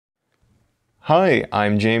Hi,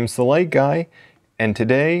 I'm James the Light Guy, and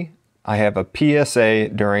today I have a PSA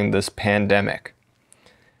during this pandemic.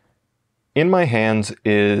 In my hands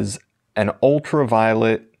is an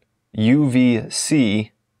ultraviolet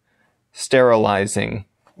UVC sterilizing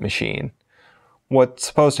machine. What's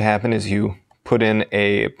supposed to happen is you put in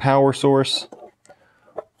a power source,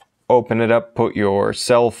 open it up, put your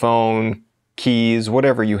cell phone, keys,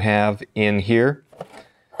 whatever you have in here,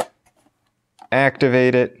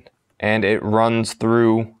 activate it, and it runs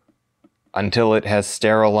through until it has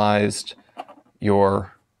sterilized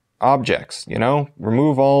your objects,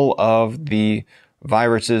 remove all of the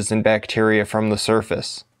viruses and bacteria from the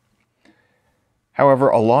surface. However,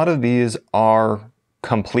 a lot of these are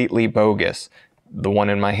completely bogus. The one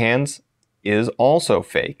in my hands is also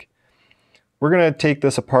fake. We're going to take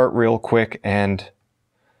this apart real quick and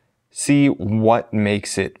see what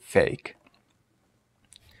makes it fake.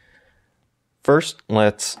 First,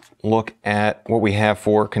 let's look at what we have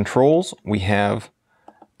for controls. We have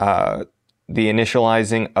the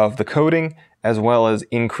initializing of the coating, as well as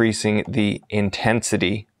increasing the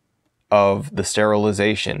intensity of the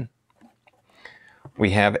sterilization.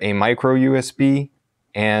 We have a micro USB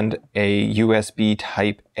and a USB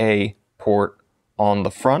Type A port on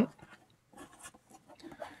the front.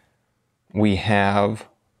 We have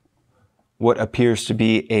what appears to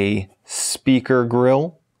be a speaker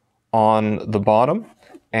grill on the bottom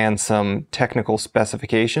and some technical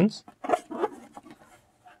specifications.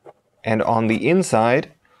 And on the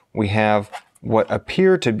inside, we have what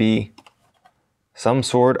appear to be some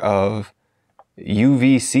sort of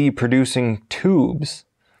UVC producing tubes,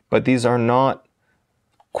 but these are not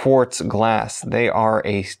quartz glass. They are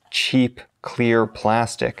a cheap clear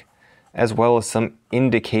plastic, as well as some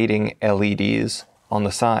indicating LEDs on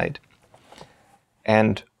the side.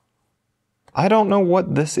 And I don't know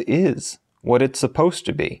what this is, what it's supposed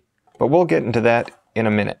to be, but we'll get into that in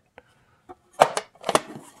a minute.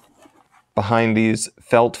 Behind these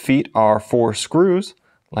felt feet are 4 screws.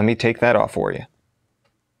 Let me take that off for you.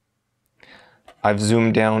 I've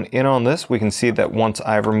zoomed down in on this. We can see that once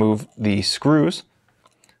I've removed the screws,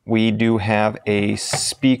 we do have a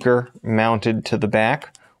speaker mounted to the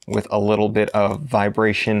back with a little bit of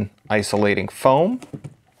vibration isolating foam.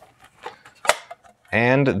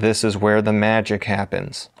 And this is where the magic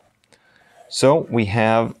happens. So we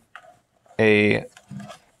have a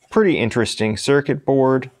pretty interesting circuit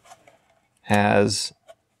board. Has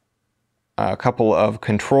a couple of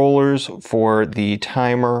controllers for the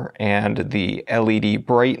timer and the LED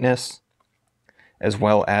brightness, as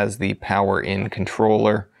well as the power in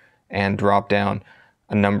controller, and drop down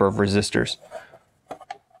a number of resistors.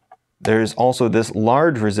 There's also this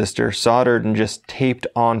large resistor soldered and just taped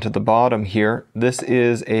onto the bottom here. This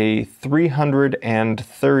is a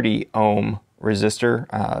 330 ohm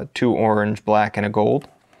resistor, 2 orange, black, and a gold.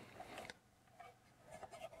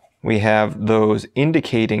 We have those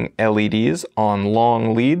indicating LEDs on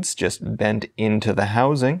long leads just bent into the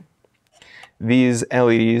housing. These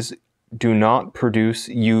LEDs do not produce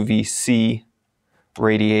UVC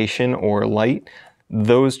radiation or light.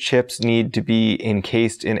 Those chips need to be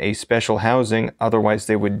encased in a special housing, otherwise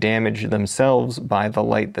they would damage themselves by the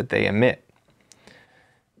light that they emit.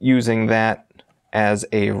 Using that as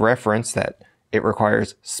a reference that it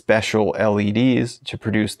requires special LEDs to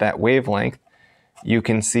produce that wavelength, you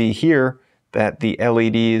can see here that the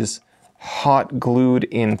LEDs hot glued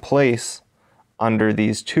in place under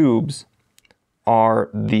these tubes are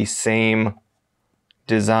the same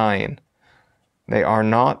design. They are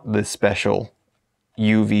not the special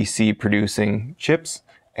UVC producing chips,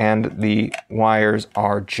 and the wires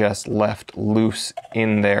are just left loose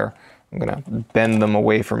in there. I'm going to bend them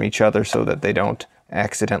away from each other so that they don't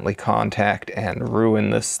accidentally contact and ruin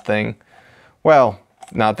this thing. Well,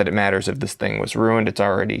 not that it matters if this thing was ruined, it's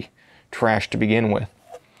already trash to begin with.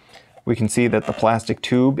 We can see that the plastic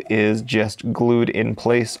tube is just glued in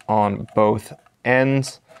place on both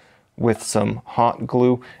ends with some hot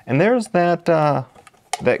glue. And there's that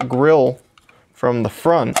grill from the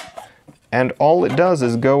front, and all it does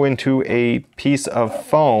is go into a piece of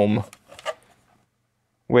foam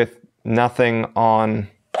with nothing on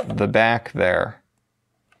the back there.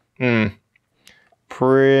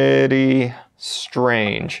 Pretty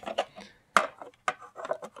strange.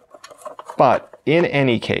 But in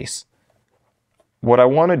any case, what I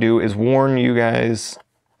want to do is warn you guys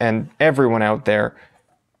and everyone out there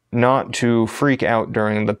not to freak out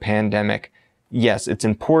during the pandemic. Yes, it's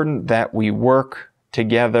important that we work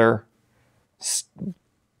together,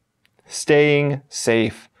 staying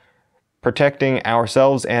safe, protecting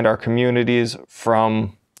ourselves and our communities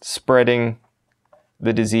from spreading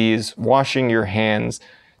the disease, washing your hands,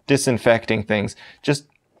 disinfecting things. Just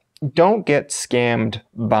don't get scammed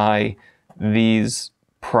by these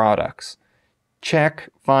products. Check,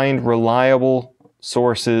 find reliable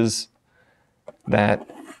sources that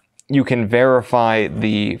you can verify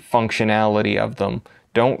the functionality of them.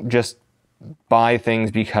 Don't just buy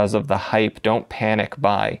things because of the hype. Don't panic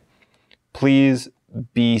buy. Please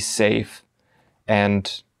be safe.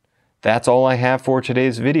 And that's all I have for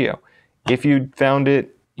today's video. If you found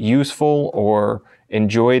it useful or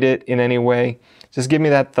enjoyed it in any way, just give me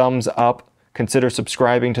that thumbs up. Consider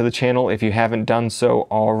subscribing to the channel if you haven't done so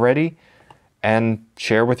already, and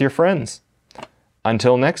share with your friends.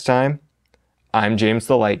 Until next time, I'm James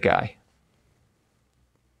the Light Guy.